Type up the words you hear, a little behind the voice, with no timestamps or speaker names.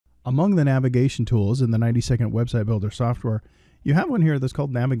Among the navigation tools in the 90-second website builder software, you have one here that's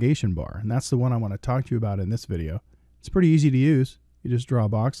called Navigation Bar, and that's the one I want to talk to you about in this video. It's pretty easy to use. You just draw a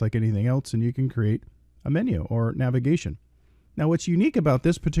box like anything else, and you can create a menu or navigation. Now, what's unique about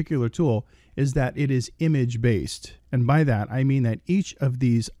this particular tool is that it is image-based, and by that I mean that each of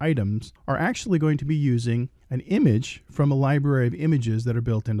these items are actually going to be using an image from a library of images that are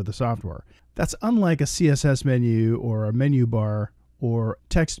built into the software. That's unlike a CSS menu or a menu bar or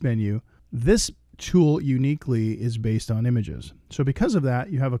text menu. This tool uniquely is based on images. So because of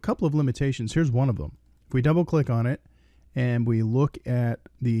that, you have a couple of limitations. Here's one of them. If we double click on it and we look at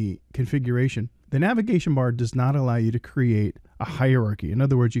the configuration, the navigation bar does not allow you to create a hierarchy. In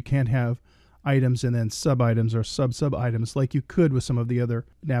other words, you can't have items and then sub-items or sub-items like you could with some of the other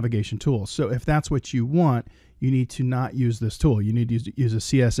navigation tools. So if that's what you want, you need to not use this tool. You need to use a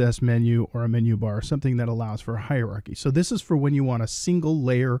CSS menu or a menu bar, something that allows for a hierarchy. So this is for when you want a single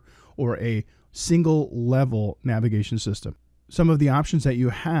layer or a single level navigation system. Some of the options that you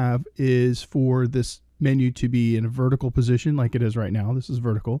have is for this menu to be in a vertical position like it is right now. This is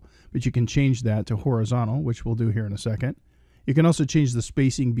vertical, but you can change that to horizontal, which we'll do here in a second. You can also change the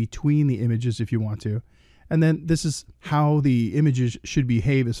spacing between the images if you want to. And then this is how the images should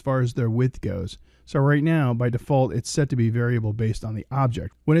behave as far as their width goes. So right now, by default, it's set to be variable based on the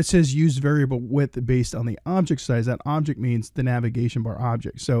object. When it says use variable width based on the object size, that object means the navigation bar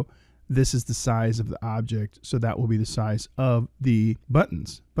object. So this is the size of the object, so that will be the size of the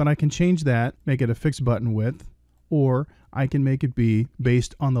buttons. But I can change that, make it a fixed button width, or I can make it be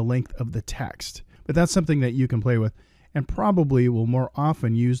based on the length of the text. But that's something that you can play with, and probably will more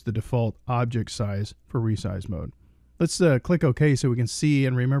often use the default object size for resize mode. Let's click OK so we can see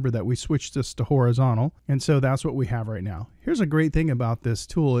and remember that we switched this to horizontal, and so that's what we have right now. Here's a great thing about this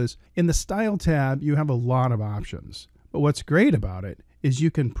tool is in the Style tab you have a lot of options, but what's great about it is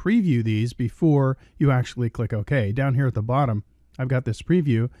you can preview these before you actually click OK. Down here at the bottom I've got this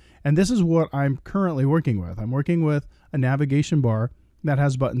preview, and this is what I'm currently working with. I'm working with a navigation bar that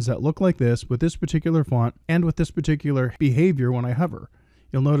has buttons that look like this with this particular font and with this particular behavior when I hover.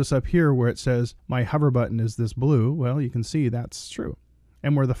 You'll notice up here where it says my hover button is this blue. Well, you can see that's true.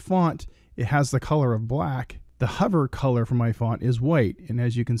 And where the font, it has the color of black, the hover color for my font is white. And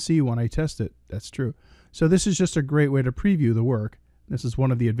as you can see when I test it, that's true. So this is just a great way to preview the work. This is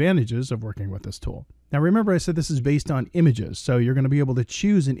one of the advantages of working with this tool. Now remember I said this is based on images, so you're going to be able to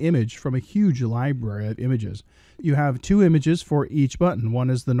choose an image from a huge library of images. You have two images for each button. One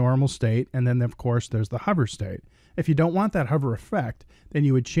is the normal state, and then of course there's the hover state. If you don't want that hover effect, then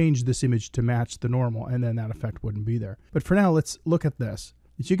you would change this image to match the normal, and then that effect wouldn't be there. But for now, let's look at this.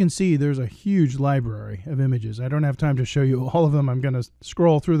 As you can see, there's a huge library of images. I don't have time to show you all of them. I'm going to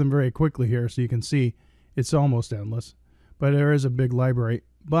scroll through them very quickly here so you can see it's almost endless. But there is a big library.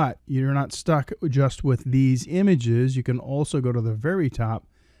 But you're not stuck just with these images. You can also go to the very top,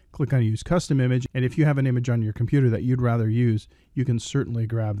 click on Use Custom Image, and if you have an image on your computer that you'd rather use, you can certainly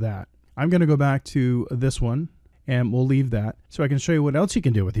grab that. I'm going to go back to this one, and we'll leave that so I can show you what else you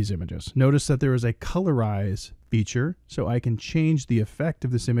can do with these images. Notice that there is a colorize feature, so I can change the effect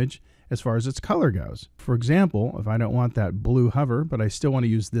of this image as far as its color goes. For example, if I don't want that blue hover, but I still want to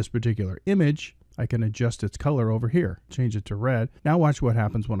use this particular image, I can adjust its color over here, change it to red. Now watch what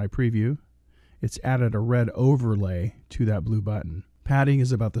happens when I preview. It's added a red overlay to that blue button. Padding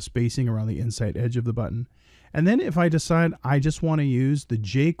is about the spacing around the inside edge of the button. And then if I decide I just want to use the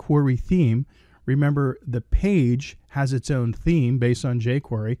Jquery theme, remember the page has its own theme based on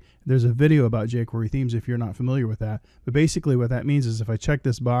Jquery. There's a video about Jquery themes if you're not familiar with that. But basically what that means is if I check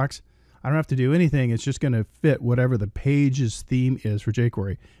this box, I don't have to do anything. It's just going to fit whatever the page's theme is for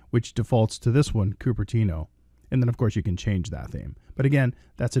Jquery, which defaults to this one, Cupertino. And then, of course, you can change that theme. But again,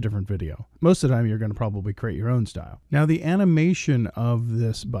 that's a different video. Most of the time, you're going to probably create your own style. Now, the animation of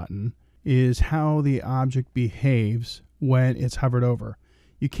this button is how the object behaves when it's hovered over.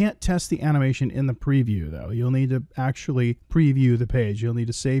 You can't test the animation in the preview, though. You'll need to actually preview the page. You'll need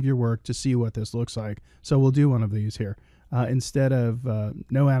to save your work to see what this looks like. So we'll do one of these here. Instead of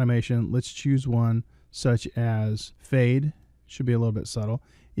no animation, let's choose one such as fade. Should be a little bit subtle.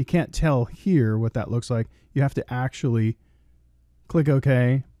 You can't tell here what that looks like. You have to actually click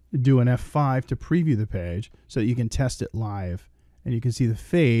OK, do an F5 to preview the page so that you can test it live. And you can see the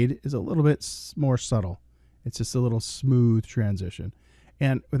fade is a little bit more subtle. It's just a little smooth transition.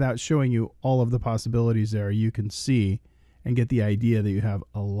 And without showing you all of the possibilities there, you can see and get the idea that you have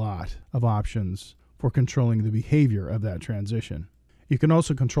a lot of options for controlling the behavior of that transition. You can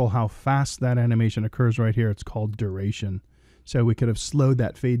also control how fast that animation occurs right here. It's called duration. So we could have slowed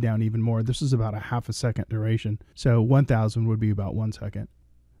that fade down even more. This is about a half a second duration. So 1000 would be about 1 second.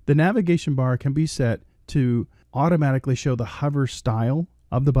 The navigation bar can be set to automatically show the hover style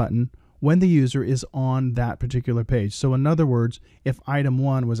of the button when the user is on that particular page. So in other words, if item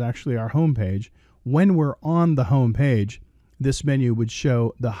 1 was actually our home page, when we're on the home page, this menu would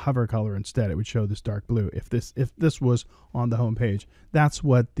show the hover color instead. It would show this dark blue if this was on the home page. That's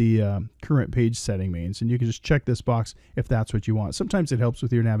what the current page setting means, and you can just check this box if that's what you want. Sometimes it helps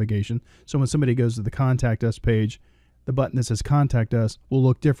with your navigation. So when somebody goes to the Contact Us page, the button that says Contact Us will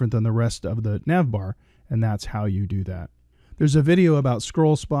look different than the rest of the nav bar, and that's how you do that. There's a video about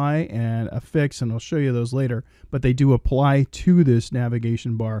Scroll Spy and a fix, and I'll show you those later, but they do apply to this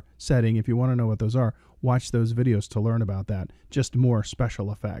navigation bar setting. If you want to know what those are, watch those videos to learn about that, just more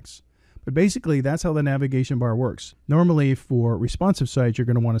special effects. But basically, that's how the navigation bar works. Normally, for responsive sites, you're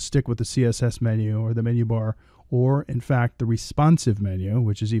going to want to stick with the CSS menu or the menu bar, or in fact, the responsive menu,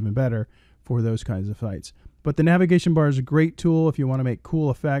 which is even better for those kinds of sites. But the navigation bar is a great tool if you want to make cool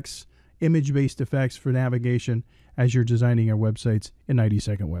effects, image-based effects for navigation as you're designing your websites in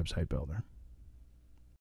 90-Second Website Builder.